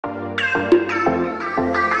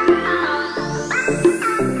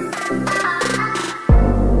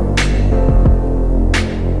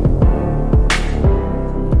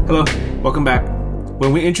Hello, welcome back.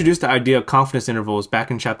 When we introduced the idea of confidence intervals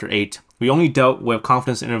back in chapter 8, we only dealt with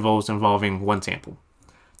confidence intervals involving one sample.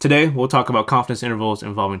 Today, we'll talk about confidence intervals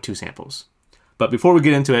involving two samples. But before we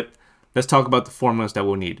get into it, let's talk about the formulas that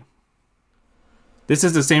we'll need. This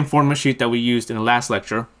is the same formula sheet that we used in the last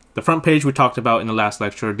lecture. The front page we talked about in the last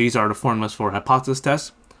lecture, these are the formulas for hypothesis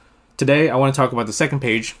tests. Today, I want to talk about the second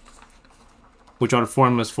page, which are the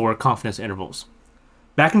formulas for confidence intervals.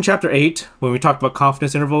 Back in chapter 8, when we talked about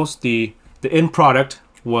confidence intervals, the end product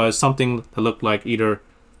was something that looked like either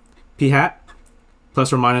p hat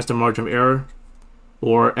plus or minus the margin of error,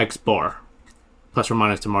 or x bar plus or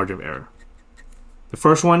minus the margin of error. The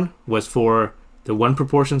first one was for the one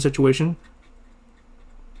proportion situation.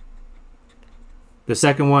 The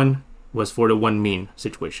second one was for the one mean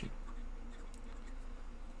situation.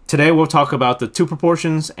 Today we'll talk about the two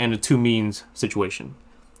proportions and the two means situation.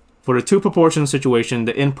 For the two proportion situation,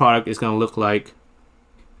 the end product is going to look like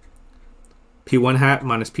p1 hat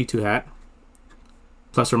minus p2 hat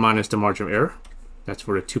plus or minus the margin of error. That's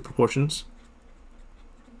for the two proportions.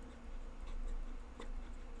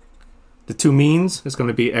 The two means is going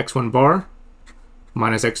to be x1 bar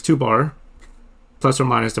minus x2 bar plus or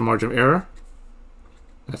minus the margin of error.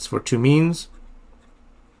 That's for two means.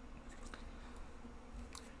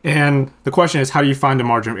 And the question is, how do you find the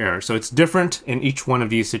margin of error? So it's different in each one of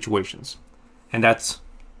these situations. And that's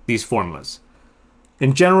these formulas.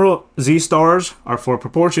 In general, z stars are for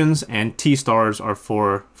proportions and t stars are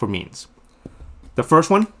for means. The first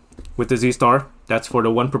one with the z star, that's for the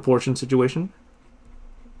one proportion situation.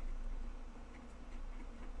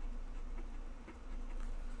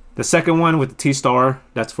 The second one with the t star,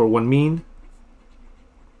 that's for one mean.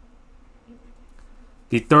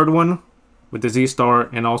 The third one with the z star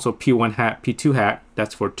and also p1 hat, p2 hat,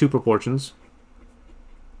 that's for two proportions.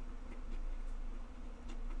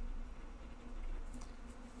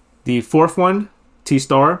 The fourth one, t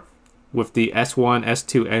star, with the s1,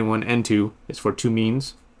 s2, n1, n2, is for two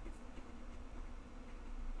means.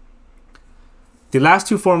 The last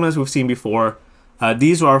two formulas we've seen before,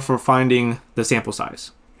 these are for finding the sample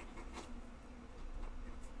size.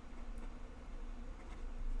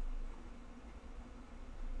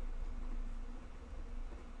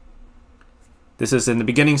 This is in the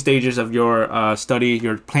beginning stages of your study.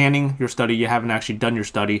 You're planning your study. You haven't actually done your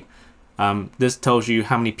study. This tells you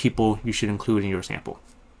how many people you should include in your sample.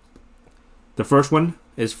 The first one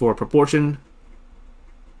is for proportion.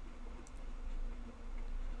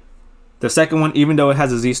 The second one, even though it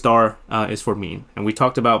has a z star, is for mean. And we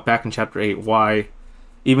talked about back in chapter 8 why,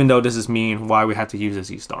 even though this is mean, why we have to use a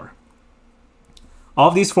z star. All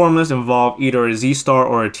of these formulas involve either a z star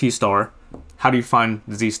or a t star. How do you find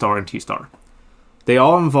the z star and t star? They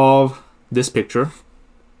all involve this picture,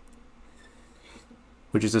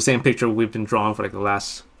 which is the same picture we've been drawing for like the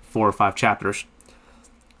last 4 or 5 chapters.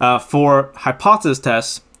 For hypothesis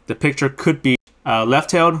tests, the picture could be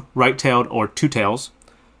left-tailed, right-tailed, or two tails.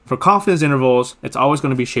 For confidence intervals, it's always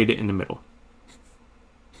going to be shaded in the middle.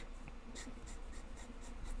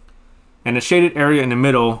 And the shaded area in the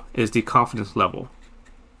middle is the confidence level.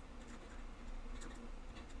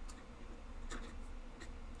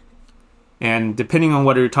 And depending on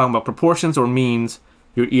whether you're talking about proportions or means,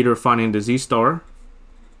 you're either finding the z star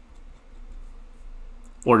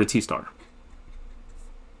or the t star.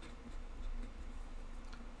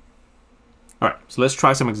 All right, so let's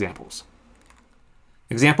try some examples.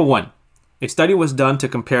 Example 1. A study was done to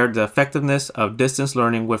compare the effectiveness of distance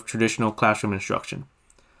learning with traditional classroom instruction.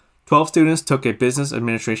 12 students took a business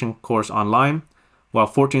administration course online, while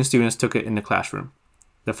 14 students took it in the classroom.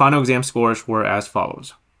 The final exam scores were as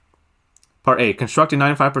follows. Part A, construct a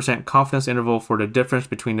 95% confidence interval for the difference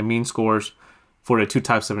between the mean scores for the two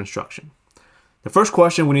types of instruction. The first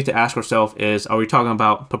question we need to ask ourselves is, are we talking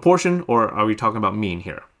about proportion or are we talking about mean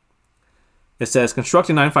here? It says construct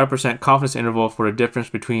a 95% confidence interval for the difference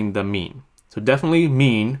between the mean. So definitely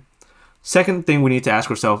mean. Second thing we need to ask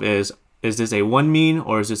ourselves is this a one mean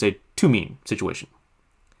or is this a two mean situation?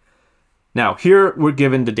 Now here we're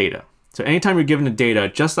given the data. So anytime you're given the data,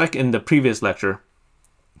 just like in the previous lecture,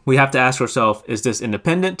 we have to ask ourselves, is this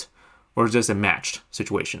independent or is this a matched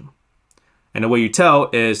situation? And the way you tell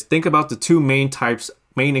is think about the two main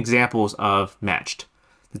examples of matched.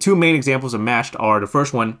 The two main examples of matched are the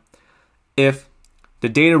first one, if the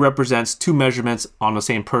data represents two measurements on the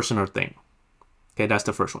same person or thing. Okay, that's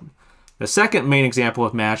the first one. The second main example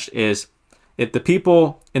of matched is if the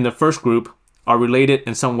people in the first group are related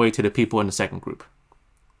in some way to the people in the second group.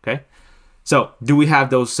 Okay, so do we have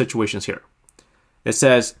those situations here? It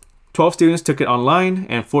says 12 students took it online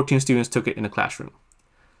and 14 students took it in the classroom.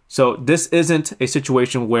 So this isn't a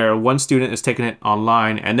situation where one student is taking it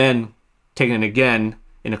online and then taking it again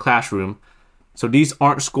in a classroom. So these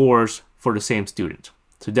aren't scores for the same student.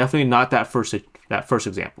 So definitely not that first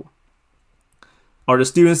example. Are the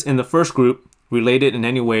students in the first group related in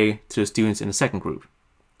any way to the students in the second group?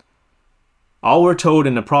 All we're told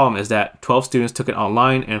in the problem is that 12 students took it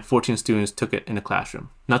online and 14 students took it in the classroom.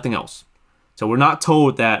 Nothing else. So we're not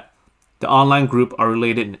told that the online group are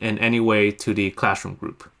related in any way to the classroom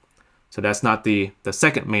group. So that's not the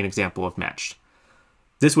second main example of matched.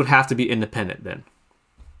 This would have to be independent then.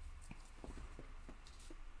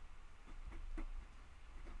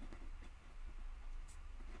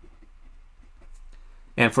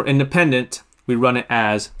 And for independent, we run it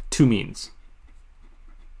as two means.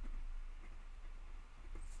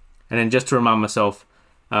 And then just to remind myself,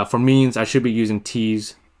 for means, I should be using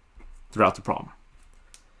t's throughout the problem.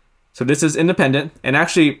 So this is independent. And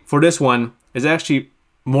actually, for this one, it's actually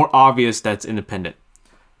more obvious that it's independent.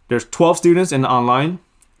 There's 12 students in the online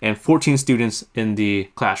and 14 students in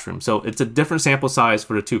the classroom. So it's a different sample size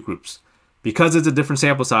for the two groups. Because it's a different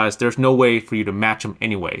sample size, there's no way for you to match them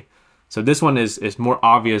anyway. So this one is more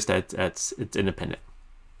obvious that it's independent.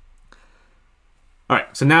 All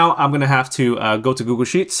right, so now I'm gonna have to go to Google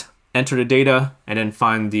Sheets, enter the data, and then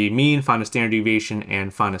find the mean, find the standard deviation,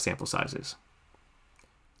 and find the sample sizes.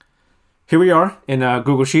 Here we are in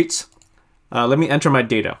Google Sheets. Let me enter my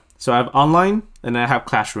data. So I have online and I have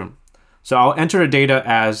classroom. So I'll enter the data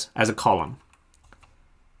as a column.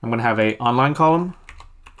 I'm gonna have a online column,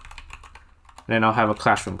 and then I'll have a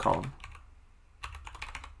classroom column.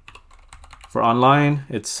 For online,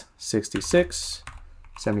 it's 66,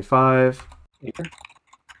 75.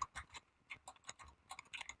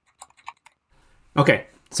 Okay,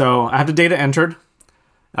 so I have the data entered.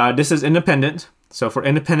 This is independent. So for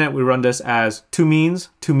independent, we run this as two means.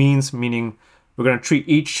 Two means meaning we're going to treat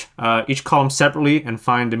each column separately and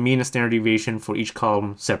find the mean and standard deviation for each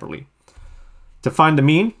column separately. To find the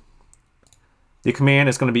mean, the command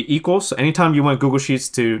is going to be equals. So anytime you want Google Sheets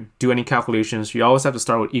to do any calculations, you always have to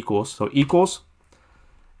start with equals. So equals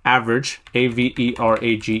average,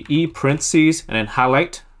 A-V-E-R-A-G-E, parentheses, and then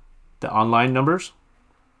highlight the online numbers.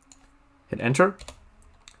 Hit enter.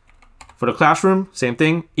 For the classroom, same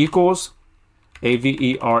thing, equals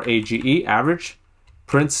A-V-E-R-A-G-E, average,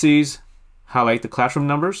 parentheses, highlight the classroom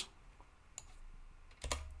numbers.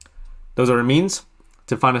 Those are the means.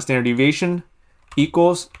 To find a standard deviation,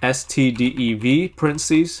 equals STDEV,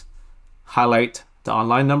 parentheses, highlight the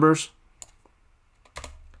online numbers.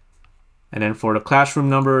 And then for the classroom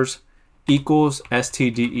numbers, equals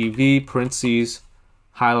STDEV, parentheses,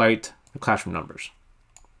 highlight the classroom numbers.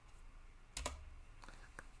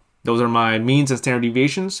 Those are my means and standard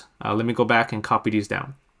deviations. Let me go back and copy these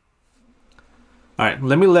down. All right,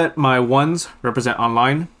 let me let my ones represent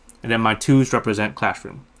online and then my twos represent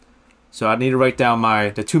classroom. So I need to write down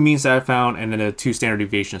the two means that I found and then the two standard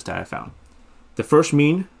deviations that I found. The first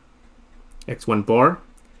mean, x1 bar,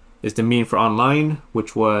 is the mean for online,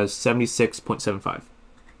 which was 76.75.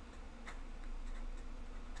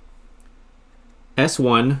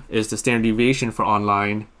 S1 is the standard deviation for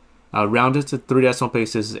online, rounded to 3 decimal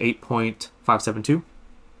places is 8.572.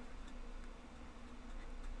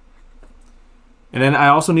 And then I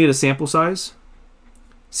also need a sample size.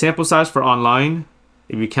 Sample size for online,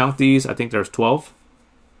 if you count these, I think there's 12.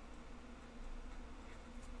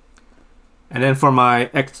 And then for my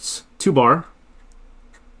x2 bar,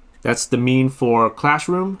 that's the mean for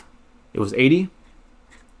classroom, it was 80.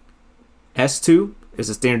 S2 is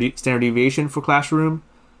the standard deviation for classroom,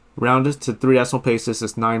 rounded to 3 decimal places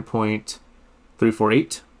is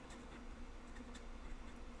 9.348.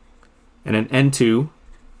 And then N2,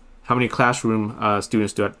 how many classroom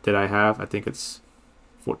students did I have? I think it's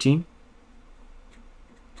 14.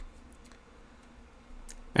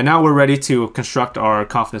 And now we're ready to construct our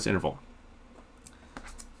confidence interval.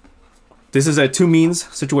 This is a two means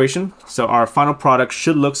situation, so our final product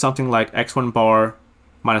should look something like x1 bar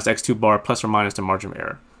minus x2 bar plus or minus the margin of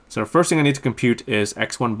error. So the first thing I need to compute is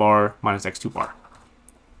x1 bar minus x2 bar.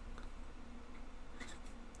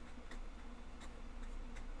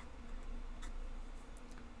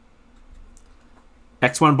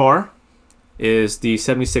 X1 bar is the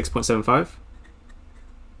 76.75.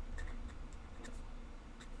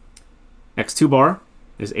 X2 bar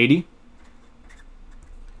is 80.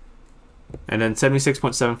 And then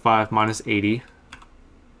 76.75 minus 80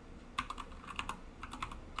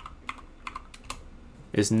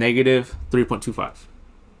 is negative 3.25.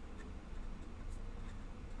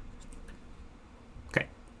 Okay.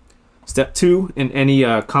 Step 2 in any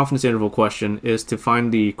confidence interval question is to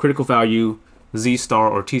find the critical value Z star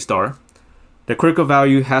or T star. The critical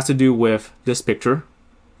value has to do with this picture.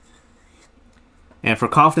 And for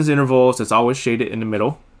confidence intervals, it's always shaded in the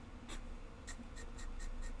middle.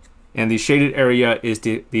 And the shaded area is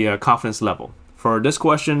the confidence level. For this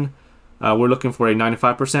question, we're looking for a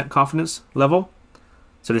 95% confidence level.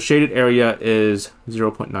 So the shaded area is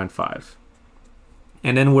 0.95.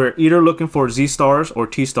 And then we're either looking for Z stars or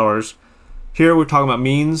T stars. Here we're talking about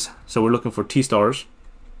means, so we're looking for T stars.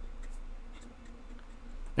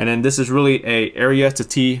 And then this is really a area to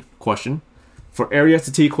T question. For area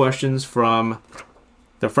to T questions from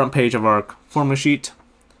the front page of our formula sheet,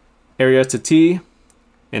 area to T,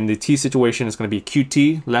 in the T situation is going to be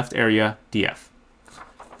QT, left area, DF.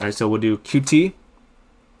 All right, so we'll do QT.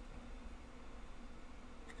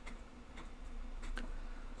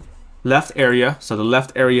 Left area, so the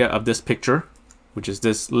left area of this picture, which is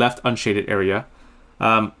this left unshaded area.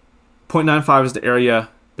 0.95 is the area,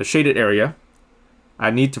 the shaded area. I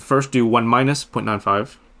need to first do 1 minus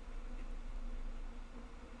 0.95.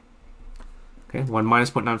 Okay, 1 minus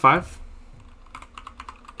 0.95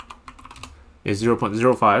 is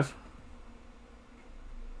 0.05.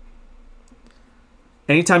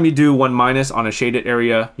 Anytime you do 1 minus on a shaded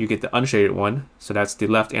area, you get the unshaded one. So that's the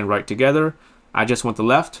left and right together. I just want the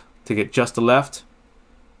left. To get just the left,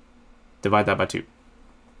 divide that by 2.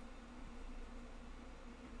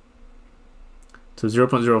 So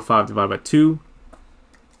 0.05 divided by 2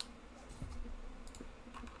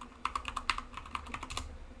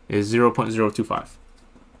 is 0.025.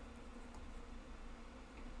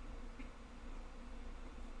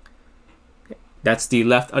 That's the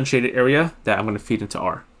left unshaded area that I'm going to feed into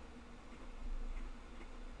R.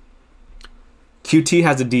 QT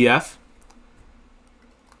has a DF.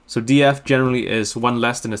 So DF generally is 1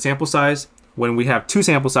 less than the sample size. When we have 2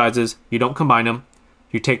 sample sizes, you don't combine them.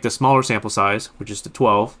 You take the smaller sample size, which is the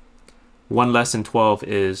 12. 1 less than 12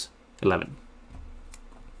 is 11.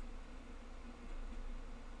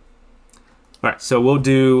 All right, so we'll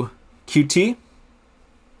do QT,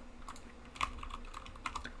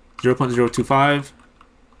 0.025,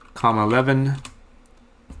 comma 11,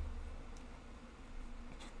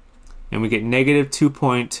 and we get negative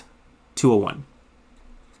 2.201.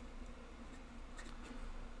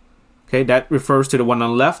 Okay, that refers to the one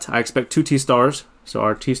on the left. I expect 2 T stars. So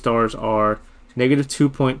our T stars are negative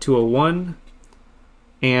 2.201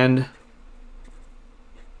 and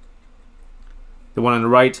the one on the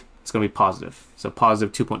right is going to be positive. So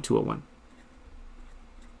positive 2.201.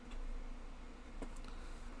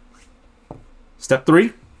 Step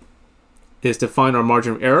 3 is to find our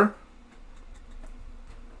margin of error.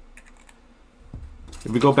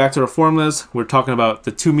 If we go back to our formulas, we're talking about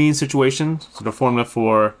the 2 mean situation. So the formula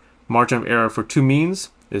for margin of error for 2 means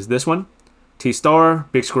is this one. T star,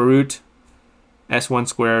 big square root, S1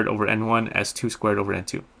 squared over N1, S2 squared over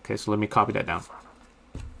N2. Okay, so let me copy that down.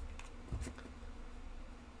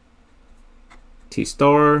 T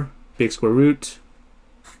star, big square root,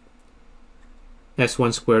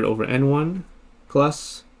 S1 squared over N1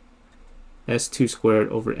 plus S2 squared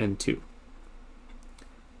over N2.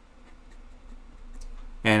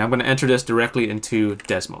 And I'm going to enter this directly into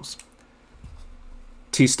Desmos.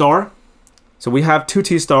 T star. So we have 2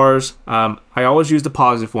 T stars. I always use the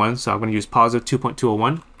positive one, so I'm going to use positive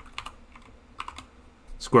 2.201.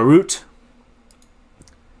 Square root.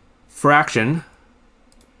 Fraction.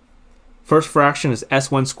 First fraction is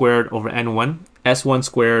S1 squared over N1. S1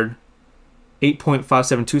 squared,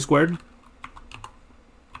 8.572 squared.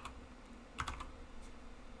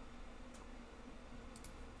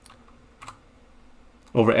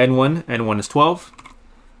 Over N1. N1 is 12.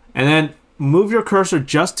 And then move your cursor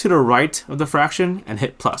just to the right of the fraction and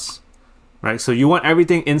hit plus. Right? So you want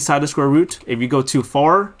everything inside the square root. If you go too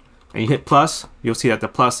far and you hit plus, you'll see that the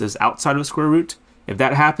plus is outside of the square root. If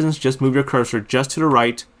that happens, just move your cursor just to the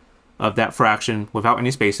right of that fraction without any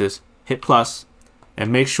spaces, hit plus,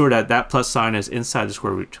 and make sure that that plus sign is inside the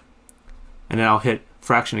square root. And then I'll hit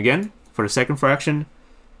fraction again. For the second fraction,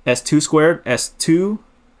 S2 squared, S2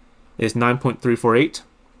 is 9.348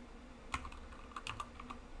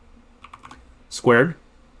 squared.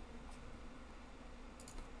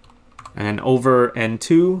 And then over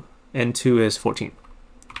N2, N2 is 14.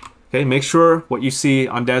 Okay, make sure what you see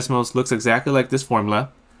on Desmos looks exactly like this formula.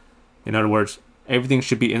 In other words, everything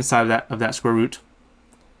should be inside of that square root.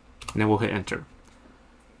 And then we'll hit enter.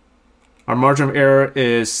 Our margin of error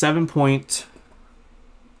is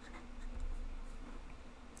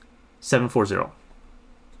 7.740.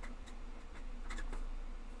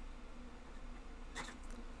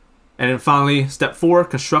 And then finally, step 4,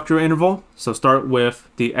 construct your interval. So start with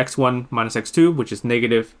the x1 minus x2, which is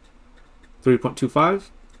negative 3.25,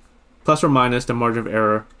 plus or minus the margin of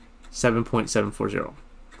error 7.740.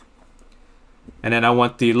 And then I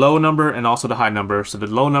want the low number and also the high number. So the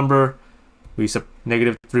low number, we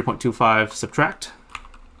negative 3.25 subtract.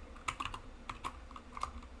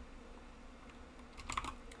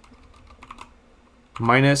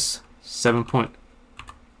 Minus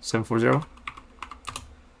 7.740.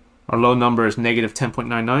 Our low number is negative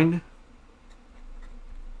 10.99.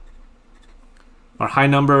 Our high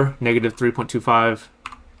number, negative 3.25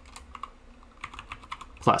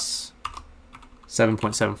 plus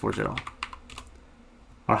 7.740.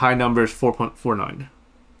 Our high number is 4.49.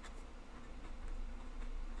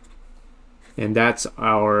 And that's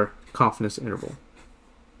our confidence interval.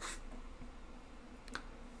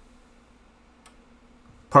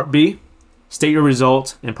 Part B, state your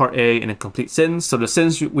result in part A in a complete sentence. So the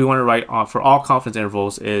sentence we want to write for all confidence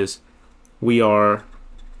intervals is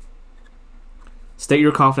state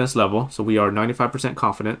your confidence level. So we are 95%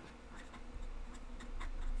 confident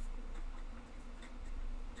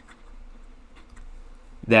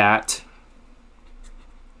that,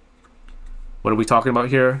 what are we talking about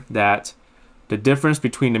here? That the difference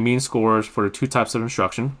between the mean scores for the two types of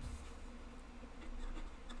instruction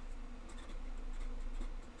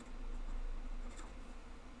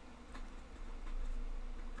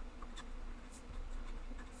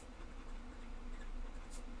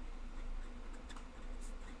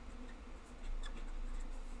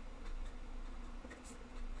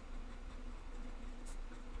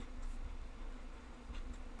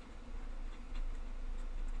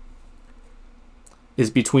is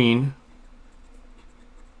between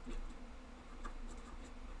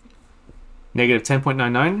negative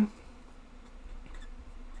 10.99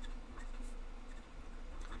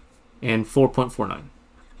 and 4.49.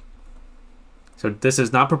 So this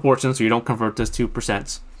is not proportion, so you don't convert this to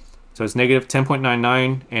percents. So it's negative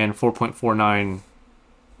 10.99 and 4.49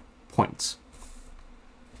 points.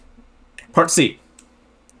 Part C.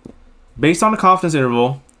 Based on the confidence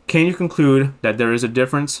interval, can you conclude that there is a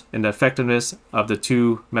difference in the effectiveness of the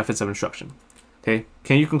two methods of instruction? Okay,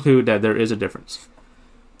 can you conclude that there is a difference?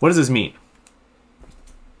 What does this mean?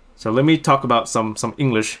 So let me talk about some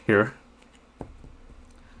English here.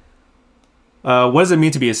 What does it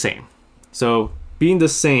mean to be the same? So being the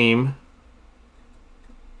same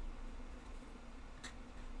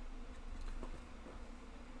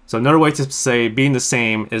So another way to say being the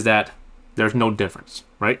same is that there's no difference,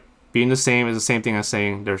 right? Being the same is the same thing as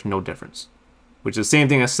saying there's no difference, which is the same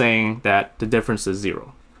thing as saying that the difference is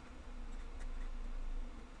 0.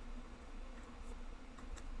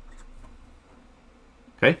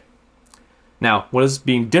 Okay? Now, what does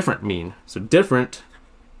being different mean? So different,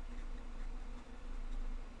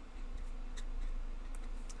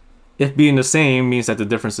 if being the same means that the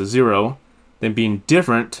difference is 0, then being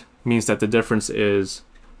different means that the difference is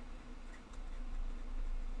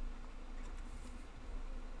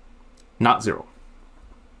not 0.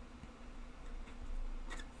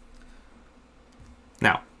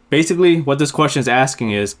 Now, basically what this question is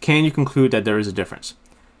asking is, can you conclude that there is a difference?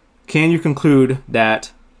 Can you conclude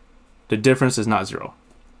that the difference is not 0?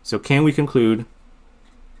 So can we conclude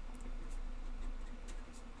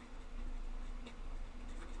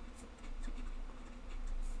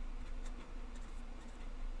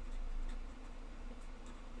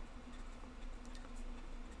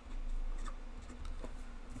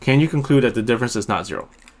that the difference is not 0?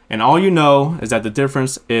 And all you know is that the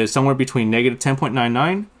difference is somewhere between negative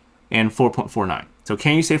 10.99 and 4.49. So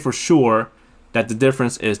can you say for sure that the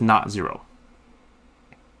difference is not 0?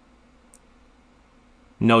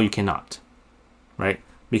 No, you cannot, right?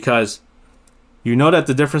 Because you know that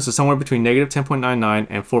the difference is somewhere between negative 10.99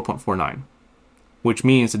 and 4.49, which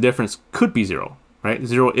means the difference could be 0, right?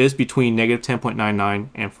 0 is between negative 10.99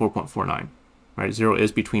 and 4.49, right? 0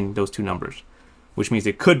 is between those two numbers, which means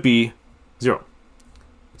it could be 0.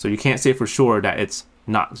 So you can't say for sure that it's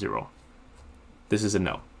not 0. This is a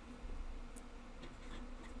no.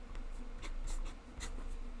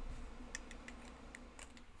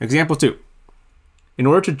 Example 2. In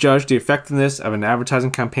order to judge the effectiveness of an advertising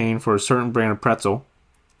campaign for a certain brand of pretzel,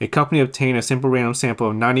 a company obtained a simple random sample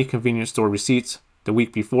of 90 convenience store receipts the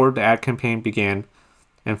week before the ad campaign began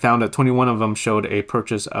and found that 21 of them showed a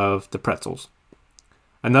purchase of the pretzels.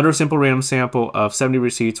 Another simple random sample of 70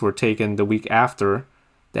 receipts were taken the week after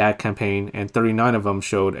the ad campaign, and 39 of them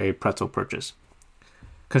showed a pretzel purchase.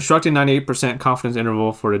 Construct a 98% confidence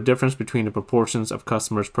interval for the difference between the proportions of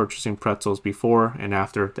customers purchasing pretzels before and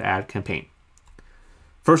after the ad campaign.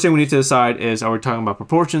 First thing we need to decide is, are we talking about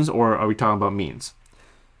proportions or are we talking about means?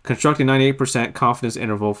 Construct a 98% confidence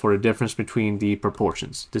interval for the difference between the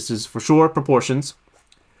proportions. This is for sure proportions.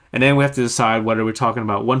 And then we have to decide whether we're talking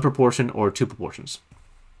about one proportion or two proportions.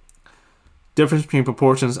 difference between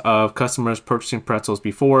proportions of customers purchasing pretzels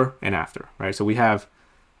before and after, right? So we have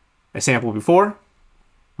a sample before,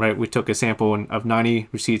 right? We took a sample of 90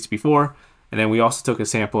 receipts before, and then we also took a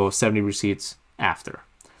sample of 70 receipts after.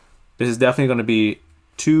 This is definitely going to be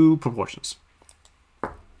two proportions.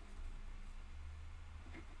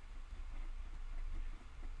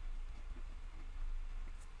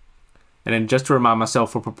 And then just to remind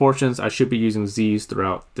myself, for proportions, I should be using z's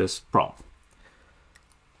throughout this problem.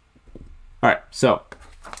 All right, so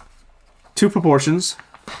two proportions.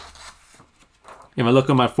 If I look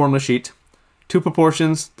at my formula sheet, two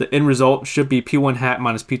proportions, the end result should be P1 hat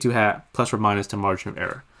minus P2 hat plus or minus the margin of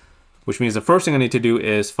error, which means the first thing I need to do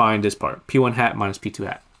is find this part, P1 hat minus P2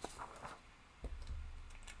 hat.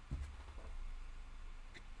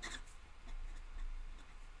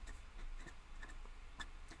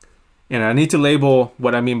 And I need to label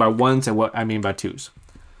what I mean by ones and what I mean by twos.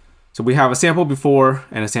 So we have a sample before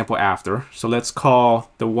and a sample after. So let's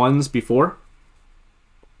call the ones before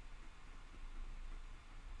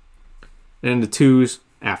and the twos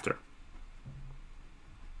after.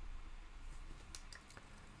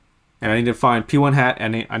 And I need to find P1 hat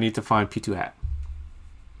and I need to find P2 hat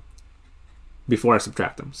before I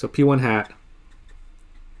subtract them. So P1 hat.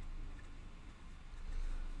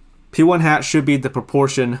 P1 hat should be the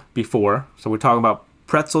proportion before. So we're talking about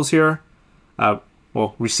pretzels here.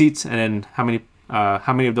 Well, receipts, and then how many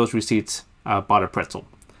of those receipts bought a pretzel.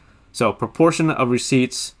 So proportion of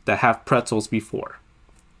receipts that have pretzels before.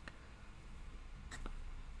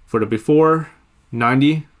 For the before,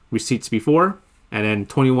 90 receipts before, and then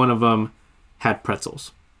 21 of them had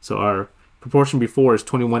pretzels. So our proportion before is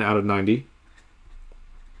 21 out of 90.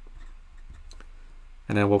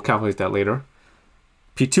 And then we'll calculate that later.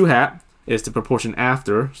 P2 hat is the proportion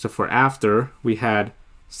after. So for after, we had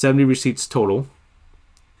 70 receipts total,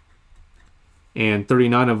 and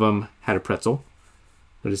 39 of them had a pretzel.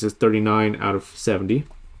 So this is 39 out of 70.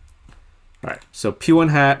 All right, so P1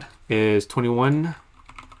 hat is 21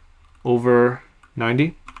 over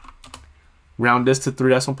 90. Round this to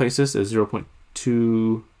 3 decimal places is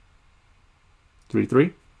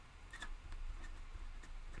 0.233.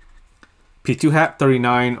 P2 hat,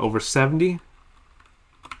 39 over 70.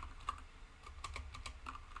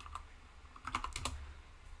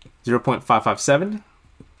 $0.557,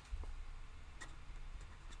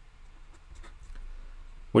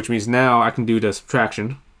 which means now I can do the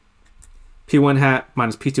subtraction. P1 hat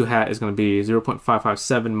minus P2 hat is going to be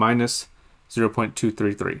 0.557 minus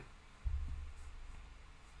 0.233.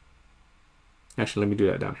 Actually, let me do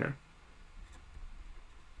that down here.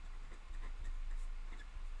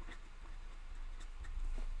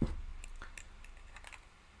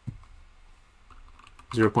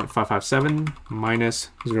 $0.557 minus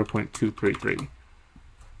 0.233.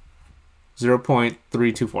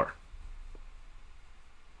 0.324.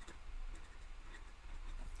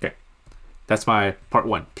 Okay, that's my part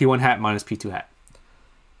one. P1 hat minus P2 hat.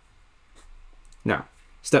 Now,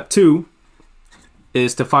 step 2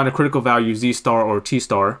 is to find a critical value Z star or T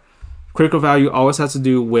star. Critical value always has to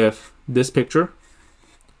do with this picture.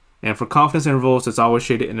 And for confidence intervals, it's always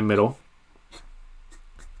shaded in the middle.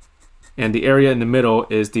 And the area in the middle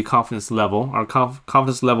is the confidence level. Our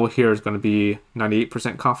confidence level here is going to be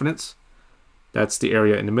 98% confidence. That's the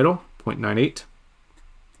area in the middle, 0.98.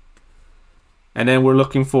 And then we're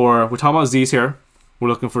talking about Z's here. We're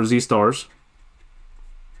looking for Z stars.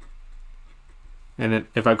 And then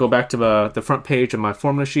if I go back to the front page of my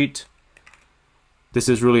formula sheet, this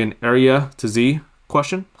is really an area to Z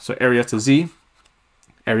question. So area to Z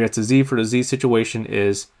for the Z situation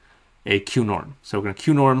is a Q norm. So we're going to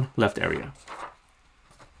Q norm left area.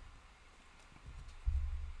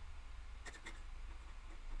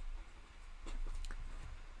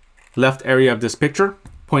 Left area of this picture,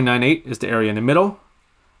 0.98 is the area in the middle.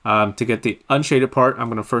 To get the unshaded part, I'm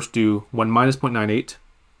going to first do 1 minus 0.98.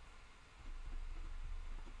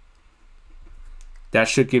 That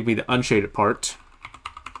should give me the unshaded part,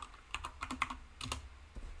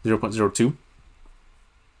 0.02.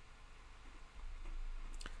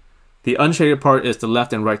 The unshaded part is the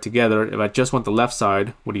left and right together. If I just want the left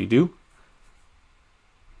side, what do?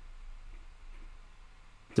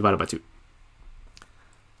 Divided by 2.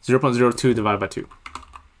 0.02 divided by 2.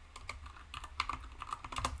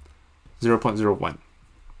 0.01.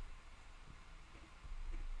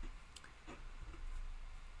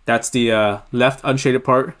 That's the left unshaded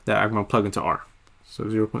part that I'm going to plug into R. So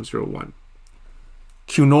 0.01.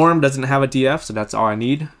 Q norm doesn't have a DF, so that's all I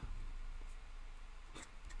need.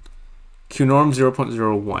 Q norm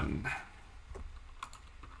 0.01.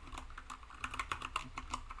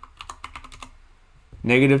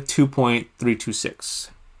 Negative 2.326.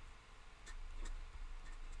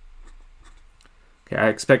 Okay, I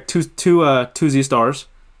expect two z stars.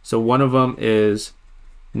 So one of them is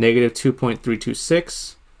negative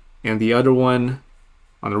 2.326, and the other one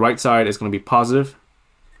on the right side is going to be positive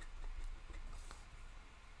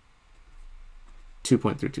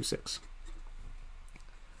 2.326.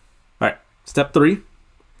 All right, step 3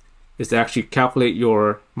 is to actually calculate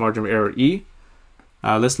your margin of error E.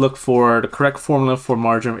 Let's look for the correct formula for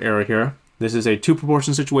margin of error here. This is a two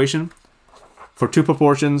proportion situation. For two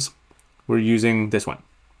proportions, we're using this one.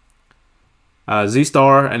 Z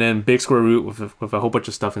star and then big square root with a whole bunch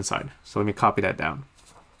of stuff inside. So let me copy that down.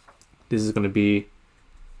 This is going to be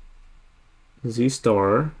Z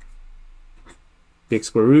star, big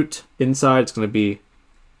square root. Inside it's going to be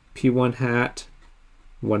P1 hat,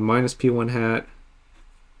 1 minus P1 hat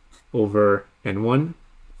over N1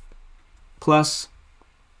 plus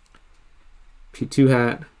P2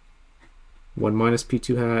 hat, 1 minus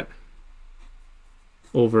P2 hat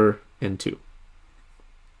over N2.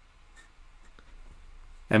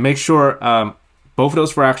 And make sure both of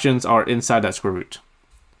those fractions are inside that square root.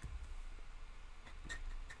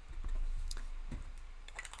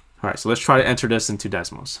 All right, so let's try to enter this into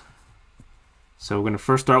decimals. So we're going to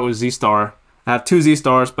first start with Z star. I have two Z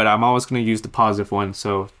stars, but I'm always going to use the positive one.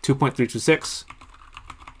 So 2.326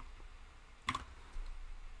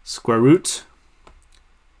 square root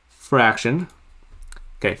fraction.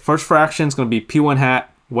 Okay, first fraction is going to be P1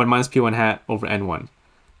 hat, 1 minus P1 hat over N1.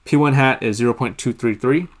 P1 hat is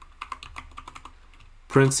 0.233.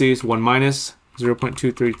 Parentheses 1 minus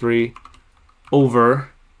 0.233 over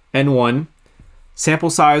N1. Sample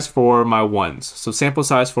size for my ones. So sample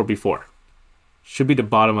size for before should be the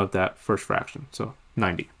bottom of that first fraction. So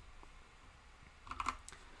 90.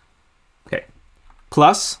 Okay.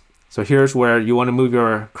 Plus. So here's where you want to move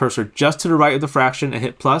your cursor just to the right of the fraction and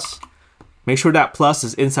hit plus. Make sure that plus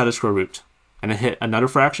is inside the square root. And then hit another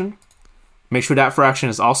fraction. Make sure that fraction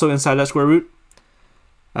is also inside that square root.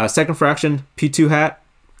 Second fraction, P2 hat.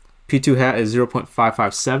 P2 hat is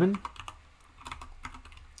 0.557.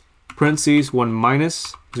 Parentheses 1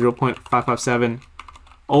 minus 0.557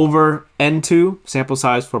 over N2, sample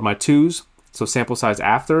size for my 2's. So sample size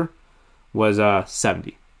after was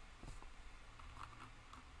 70.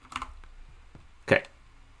 Okay.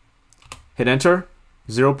 Hit enter,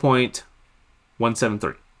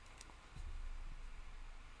 0.173.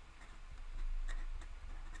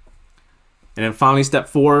 And then finally, step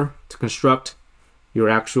 4, to construct your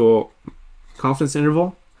actual confidence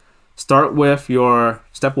interval. Start with your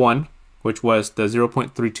step 1, which was the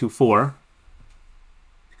 0.324.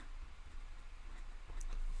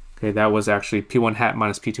 Okay, that was actually P1 hat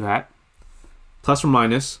minus P2 hat. Plus or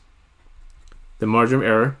minus the margin of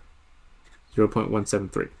error,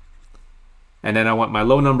 0.173. And then I want my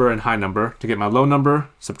low number and high number. To get my low number,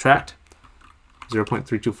 subtract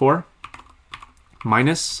 0.324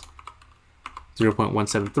 minus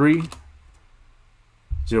 0.173.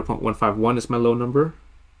 0.151 is my low number.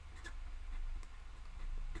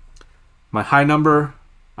 My high number,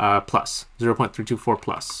 plus 0.324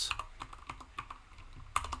 plus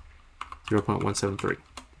 0.173.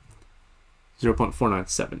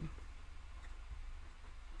 0.497.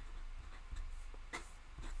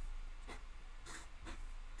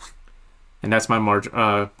 And that's my margin,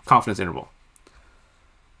 confidence interval.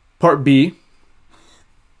 Part B.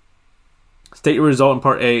 State your result in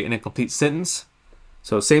part A in a complete sentence.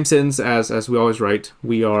 So same sentence as we always write.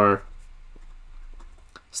 We are,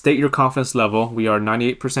 state your confidence level. We are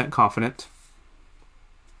 98% confident.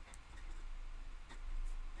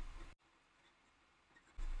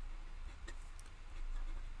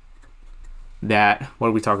 That, what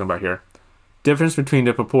are we talking about here? Difference between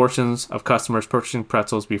the proportions of customers purchasing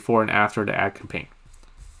pretzels before and after the ad campaign.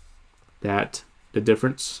 That the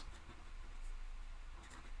difference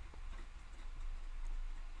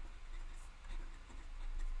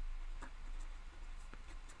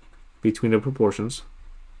between the proportions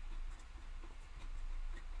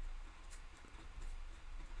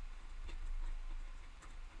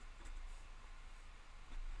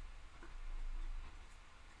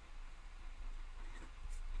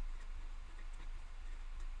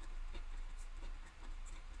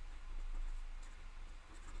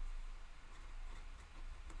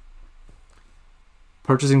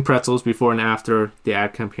purchasing pretzels before and after the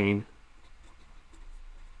ad campaign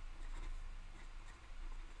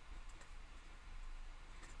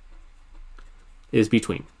is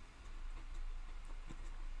between.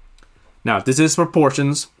 Now, this is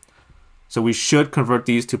proportions, so we should convert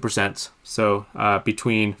these to percents. So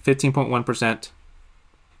between 15.1%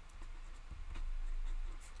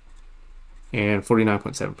 and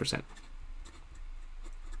 49.7%.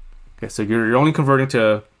 Okay, so you're only converting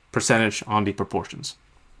to percentage on the proportions.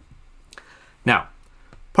 Now,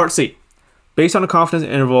 part C. Based on the confidence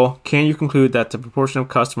interval, can you conclude that the proportion of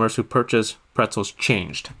customers who purchase pretzels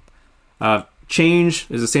changed? Change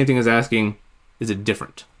is the same thing as asking, is it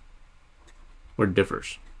different or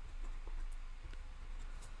differs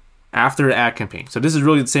after the ad campaign? So this is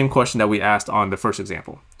really the same question that we asked on the first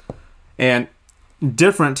example. And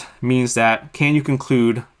different means that can you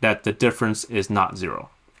conclude that the difference is not 0?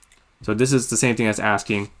 So this is the same thing as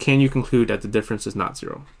asking, can you conclude that the difference is not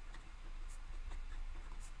 0?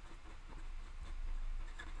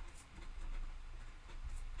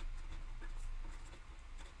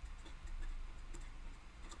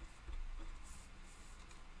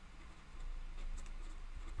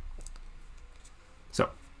 So,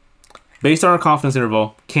 based on our confidence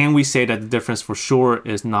interval, can we say that the difference for sure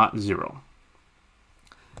is not 0?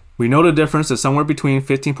 We know the difference is somewhere between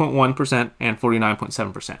 15.1% and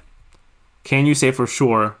 49.7%. Can you say for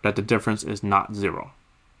sure that the difference is not 0?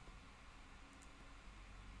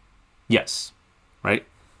 Yes, right?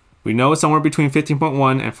 We know it's somewhere between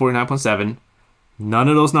 15.1 and 49.7. None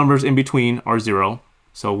of those numbers in between are 0.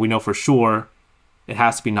 So we know for sure it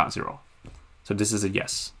has to be not 0. So this is a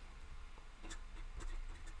yes.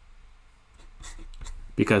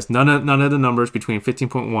 Because none of the numbers between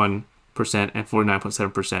 15.1% and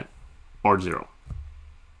 49.7% are 0.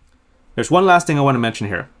 There's one last thing I want to mention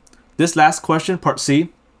here. This last question, part C,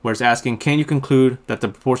 where it's asking, can you conclude that the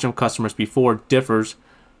proportion of customers before differs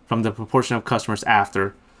from the proportion of customers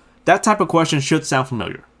after? That type of question should sound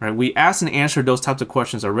familiar, right? We asked and answered those types of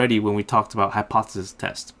questions already when we talked about hypothesis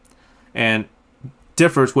test. And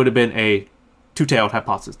differs would have been a two-tailed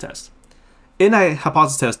hypothesis test. In a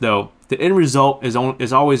hypothesis test, though, the end result is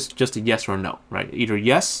always just a yes or no, right? Either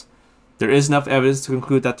yes, there is enough evidence to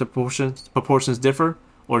conclude that the proportions differ,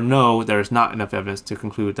 or no, there is not enough evidence to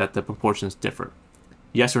conclude that the proportions differ.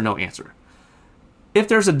 Yes or no answer. If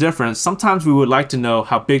there's a difference, sometimes we would like to know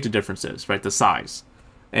how big the difference is, right? The size.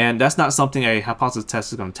 And that's not something a hypothesis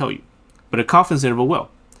test is going to tell you, but a confidence interval will.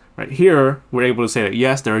 Right here, we're able to say that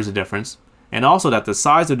yes, there is a difference, and also that the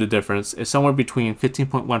size of the difference is somewhere between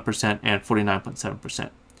 15.1% and 49.7%.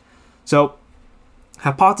 So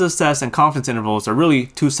hypothesis tests and confidence intervals are really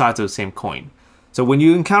two sides of the same coin. So when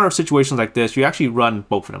you encounter situations like this, you actually run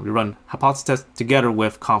both of them. You run hypothesis tests together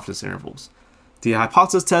with confidence intervals. The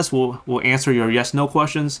hypothesis test will answer your yes-no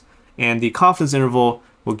questions, and the confidence interval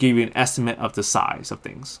will give you an estimate of the size of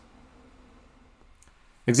things.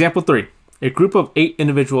 Example 3. A group of 8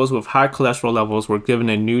 individuals with high cholesterol levels were given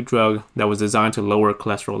a new drug that was designed to lower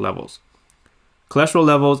cholesterol levels. Cholesterol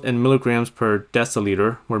levels in milligrams per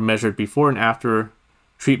deciliter were measured before and after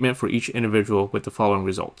treatment for each individual with the following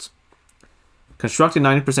results. Construct a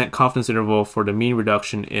 90% confidence interval for the mean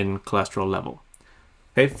reduction in cholesterol level.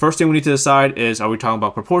 Okay, first thing we need to decide is, are we talking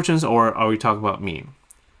about proportions or are we talking about mean?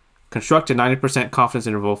 Construct a 90% confidence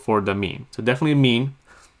interval for the mean. So definitely a mean.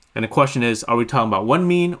 And the question is, are we talking about one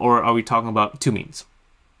mean or are we talking about two means?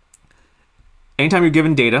 Anytime you're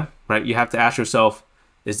given data, right, you have to ask yourself,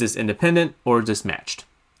 is this independent or is this matched?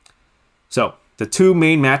 So the two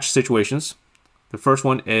main match situations, the first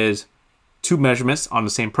one is two measurements on the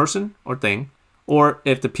same person or thing, or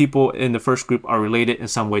if the people in the first group are related in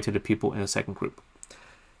some way to the people in the second group.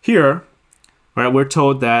 Here, right, we're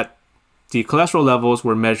told that the cholesterol levels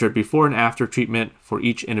were measured before and after treatment for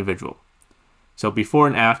each individual. So before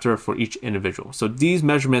and after for each individual. So these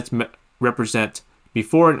measurements represent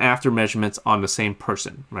before and after measurements on the same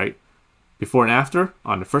person, right? Before and after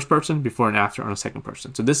on the first person, before and after on the second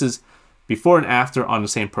person. So this is before and after on the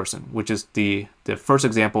same person, which is the first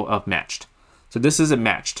example of matched. So this is a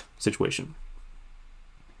matched situation.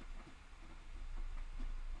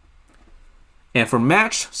 And for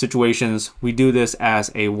matched situations, we do this as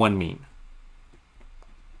a one mean.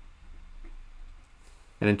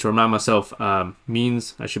 And then to remind myself,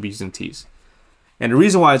 means, I should be using t's. And the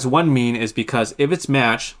reason why it's one mean is because if it's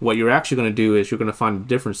matched, what you're actually going to do is you're going to find the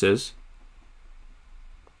differences.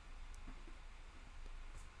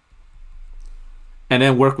 And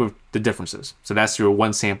then work with the differences. So that's your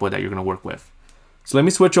one sample that you're going to work with. So let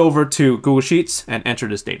me switch over to Google Sheets and enter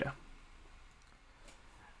this data.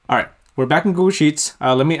 All right, we're back in Google Sheets.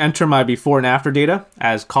 Let me enter my before and after data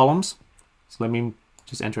as columns. So let me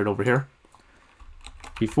just enter it over here.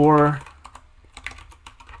 Before,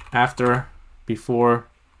 after, before,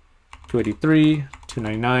 283,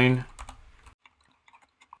 299.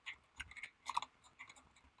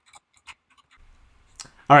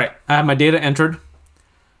 All right, I have my data entered.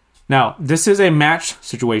 Now, this is a match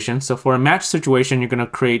situation. So for a match situation, you're going to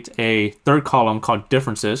create a third column called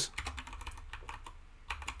differences,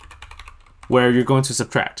 where you're going to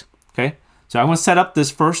subtract, okay? So I'm going to set up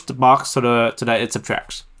this first box so that it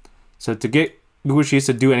subtracts. So to get Google Sheets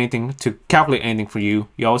to do anything, to calculate anything for you,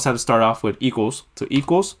 you always have to start off with equals. So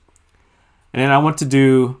equals. And then I want to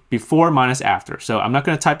do before minus after. So I'm not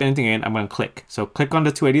going to type anything in. I'm going to click. So click on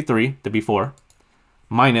the 283, the before,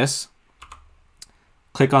 minus,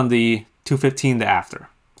 click on the 215, the after,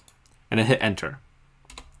 and then hit enter.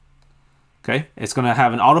 Okay, it's going to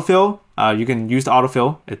have an autofill. You can use the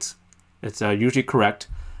autofill. It's usually correct.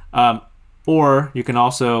 Or you can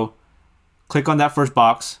also click on that first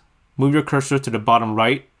box, move your cursor to the bottom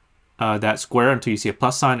right, that square until you see a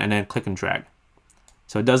plus sign, and then click and drag.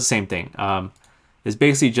 So it does the same thing. It's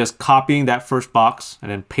basically just copying that first box and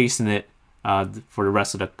then pasting it for the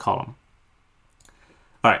rest of the column.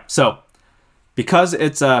 All right, so because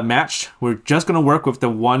it's matched, we're just going to work with the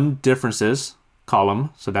one differences column.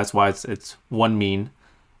 So that's why it's one mean.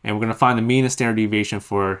 And we're going to find the mean and standard deviation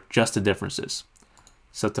for just the differences.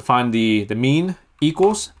 So to find the mean,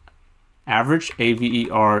 equals average,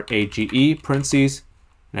 A-V-E-R-A-G-E, parentheses,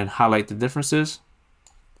 and then highlight the differences.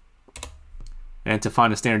 And to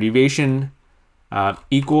find the standard deviation,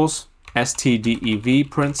 equals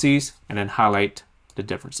STDEV, parentheses, and then highlight the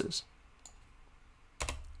differences.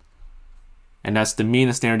 And that's the mean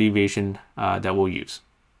and standard deviation that we'll use.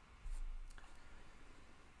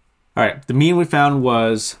 All right, the mean we found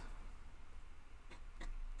was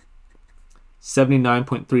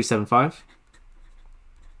 79.375.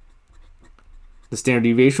 The standard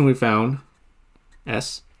deviation we found,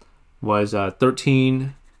 S, was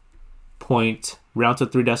 13 point, round to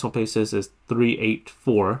 3 decimal places, is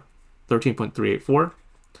 384, 13.384.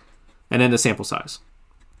 And then the sample size.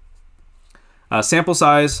 Sample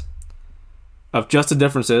size of just the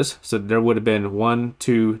differences, so there would have been 1,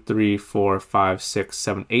 2, 3, 4, 5, 6,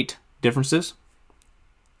 7, 8 differences.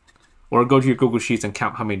 Or go to your Google Sheets and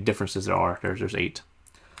count how many differences there are. There's 8.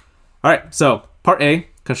 All right, so part A,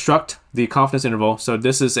 construct the confidence interval. So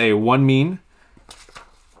this is a one mean.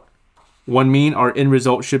 One mean, our end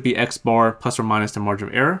result should be X bar plus or minus the margin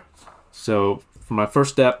of error. So for my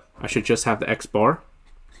first step, I should just have the X bar,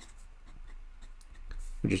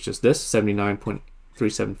 which is just this,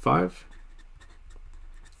 79.375.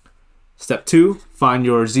 Step 2, find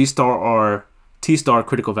your Z star or T star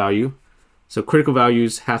critical value. So critical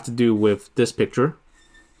values have to do with this picture.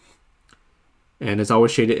 And it's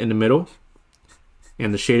always shaded in the middle.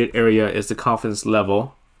 And the shaded area is the confidence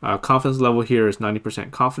level. Confidence level here is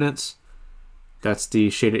 90% confidence. That's the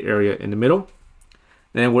shaded area in the middle.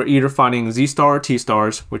 And we're either finding Z star or T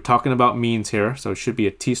stars. We're talking about means here, so it should be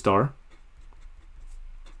a T star.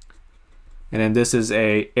 And then this is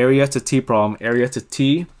a area to T problem. Area to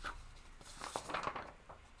T.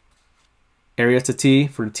 Area to T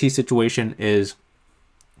for the T situation is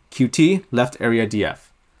QT, left area DF.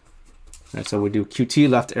 Right, so we do QT,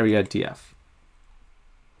 left area DF.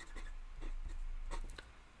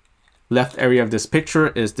 Left area of this picture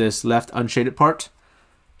is this left unshaded part.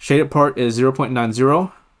 Shaded part is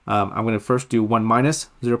 0.90. I'm going to first do 1 minus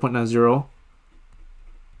 0.90.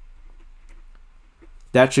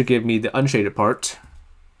 That should give me the unshaded part.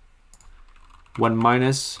 1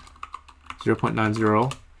 minus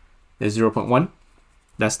 0.90 is 0.1.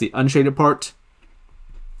 That's the unshaded part,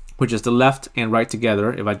 which is the left and right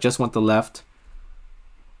together. If I just want the left,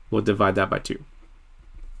 we'll divide that by 2.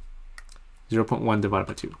 0.1 divided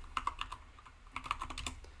by 2.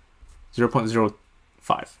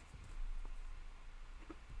 0.05.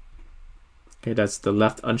 Okay, that's the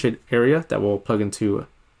left unshaded area that will plug into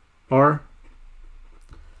R.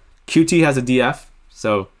 QT has a DF,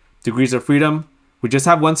 so degrees of freedom. We just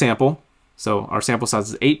have one sample, so our sample size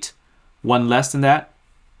is 8. One less than that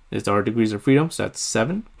is our degrees of freedom, so that's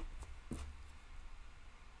 7.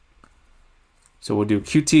 So we'll do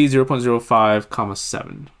QT 0.05, comma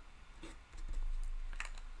 7.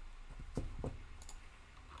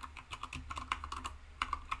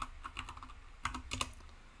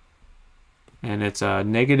 And it's a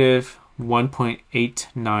negative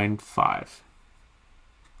 1.895.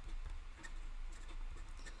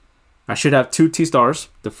 I should have 2 T stars.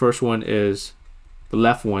 The first one is, the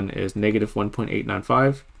left one is negative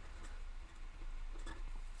 1.895.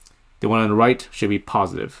 The one on the right should be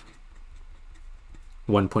positive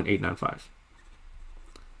 1.895.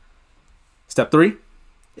 Step 3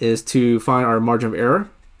 is to find our margin of error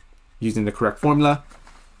using the correct formula.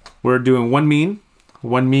 We're doing one mean.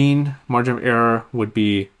 One mean margin of error would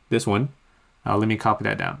be this one. Let me copy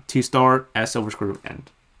that down. T star S over square root of n.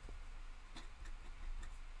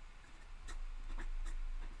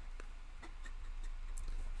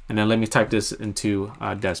 And then let me type this into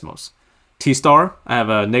Desmos. T star, I have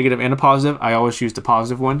a negative and a positive. I always use the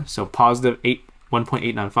positive one. So positive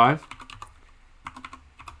 1.895.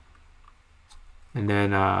 and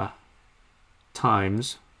then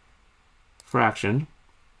times fraction.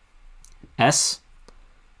 S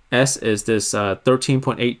is this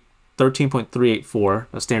 13.384,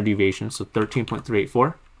 a standard deviation, so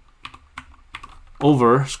 13.384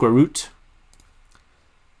 over square root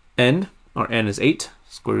n, or n is 8,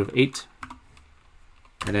 square root of 8,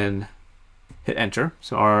 and then hit enter.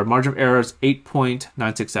 So our margin of error is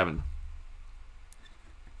 8.967.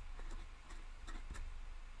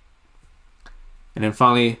 And then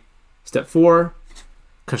finally, step 4,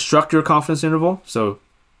 construct your confidence interval. So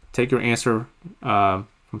take your answer from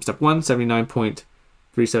step 1,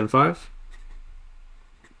 79.375,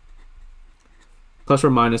 plus or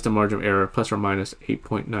minus the margin of error, plus or minus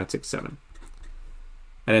 8.967.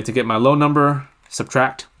 And then to get my low number,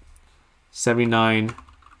 subtract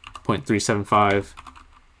 79.375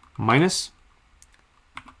 minus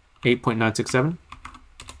 8.967,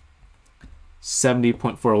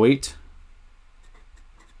 70.408.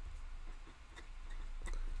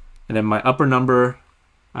 And then my upper number,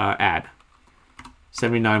 add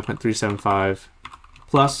 79.375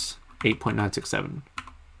 plus 8.967,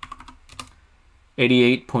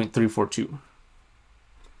 88.342.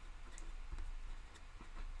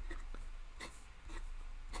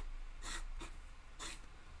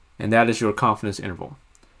 And that is your confidence interval.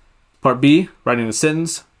 Part B, writing the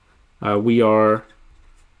sentence. We are,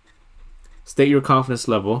 state your confidence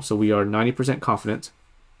level. So we are 90% confident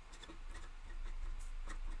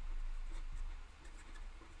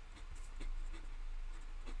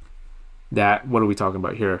that, what are we talking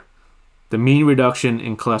about here? The mean reduction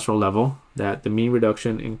in cholesterol level, that the mean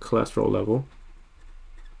reduction in cholesterol level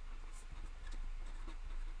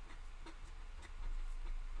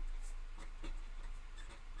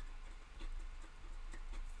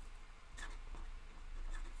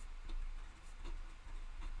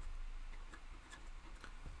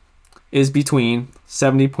is between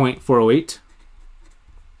 70.408.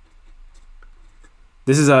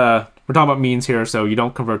 This is we're talking about means here, so you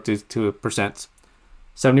don't convert this to percents.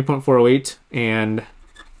 70.408 and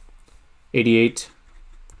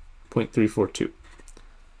 88.342.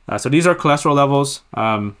 So these are cholesterol levels.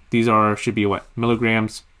 These should be what?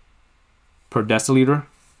 Milligrams per deciliter.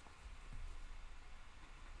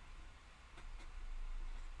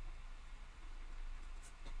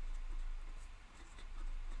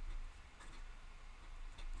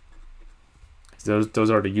 Those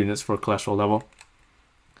are the units for cholesterol level.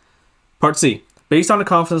 Part C. Based on the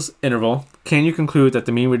confidence interval, can you conclude that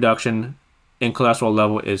the mean reduction in cholesterol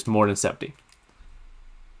level is more than 70?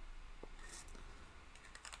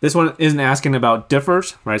 This one isn't asking about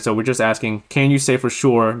differs, right? So we're just asking, can you say for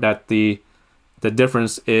sure that the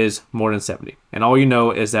difference is more than 70? And all you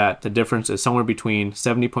know is that the difference is somewhere between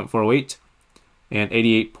 70.408 and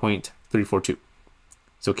 88.342.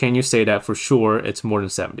 So can you say that for sure it's more than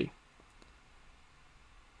 70?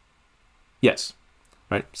 Yes,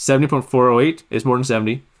 right? 70.408 is more than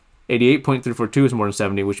 70. 88.342 is more than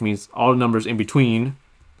 70, which means all the numbers in between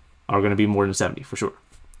are going to be more than 70 for sure.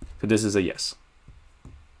 So this is a yes.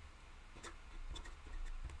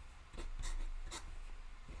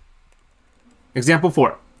 Example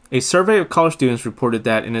 4. A survey of college students reported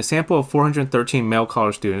that in a sample of 413 male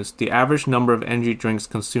college students, the average number of energy drinks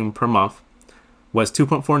consumed per month was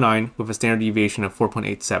 2.49 with a standard deviation of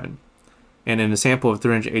 4.87. And in a sample of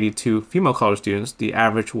 382 female college students, the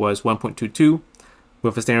average was 1.22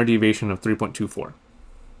 with a standard deviation of 3.24.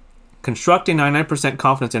 Construct a 99%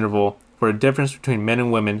 confidence interval for a difference between men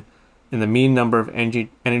and women in the mean number of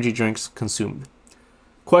energy drinks consumed.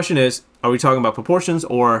 Question is, are we talking about proportions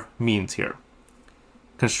or means here?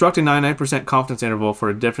 Construct a 99% confidence interval for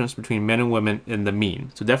a difference between men and women in the mean.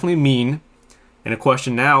 So definitely mean. And the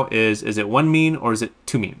question now is it one mean or is it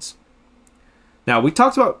two means? Now, we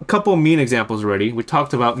talked about a couple mean examples already. We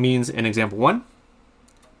talked about means in example 1,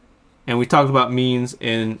 and we talked about means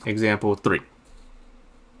in example 3.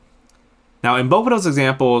 Now, in both of those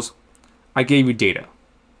examples, I gave you data.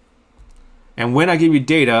 And when I give you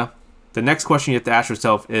data, the next question you have to ask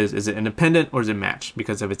yourself is it independent or is it matched?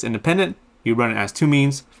 Because if it's independent, you run it as two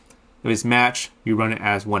means. If it's matched, you run it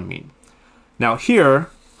as one mean. Now here,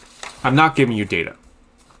 I'm not giving you data.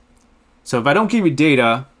 So if I don't give you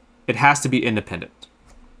data, it has to be independent.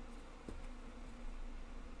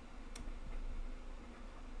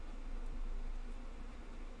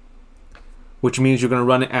 Which means you're going to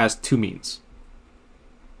run it as two means.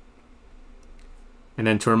 And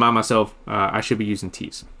then to remind myself, I should be using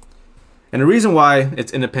t's. And the reason why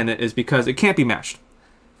it's independent is because it can't be matched.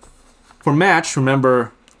 For match,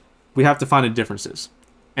 remember, we have to find the differences.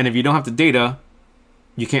 And if you don't have the data,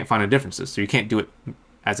 you can't find the differences. So you can't do it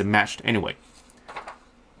as a matched anyway.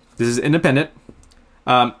 This is independent,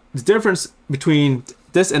 The difference between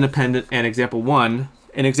this independent and example 1,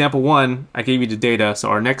 in example 1, I gave you the data, so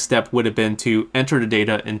our next step would have been to enter the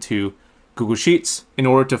data into Google Sheets in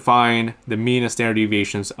order to find the mean and standard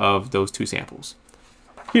deviations of those two samples.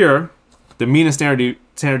 Here, the mean and standard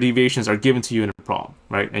deviations are given to you in a problem,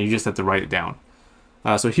 right? And you just have to write it down.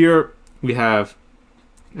 So here we have,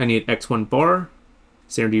 I need x1 bar,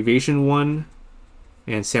 standard deviation 1,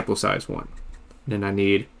 and sample size 1. Then I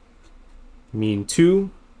need mean 2,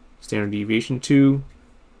 standard deviation 2,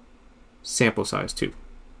 sample size 2.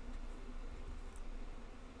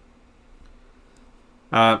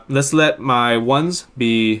 Let's let my 1s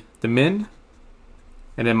be the men,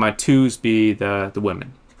 and then my 2s be the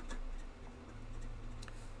women.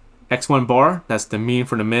 X1 bar, that's the mean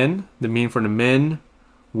for the men. The mean for the men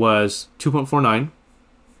was 2.49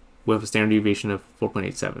 with a standard deviation of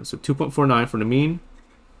 4.87. So 2.49 for the mean,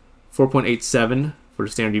 4.87 for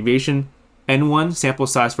the standard deviation. N1, sample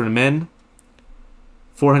size for the men,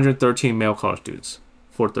 413 male college students,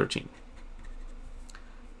 413.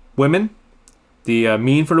 Women, the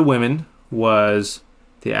mean for the women was,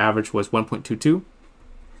 the average was 1.22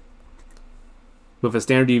 with a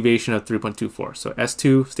standard deviation of 3.24. So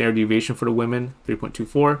S2, standard deviation for the women,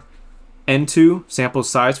 3.24. N2, sample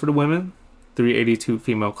size for the women, 382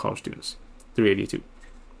 female college students, 382. And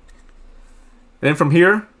then from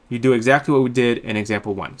here, you do exactly what we did in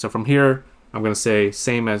example 1. So from here, I'm going to say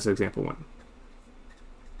same as example 1.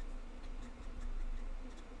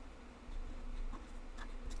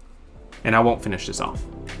 And I won't finish this off.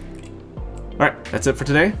 All right, that's it for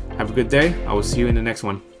today. Have a good day. I will see you in the next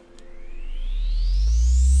one.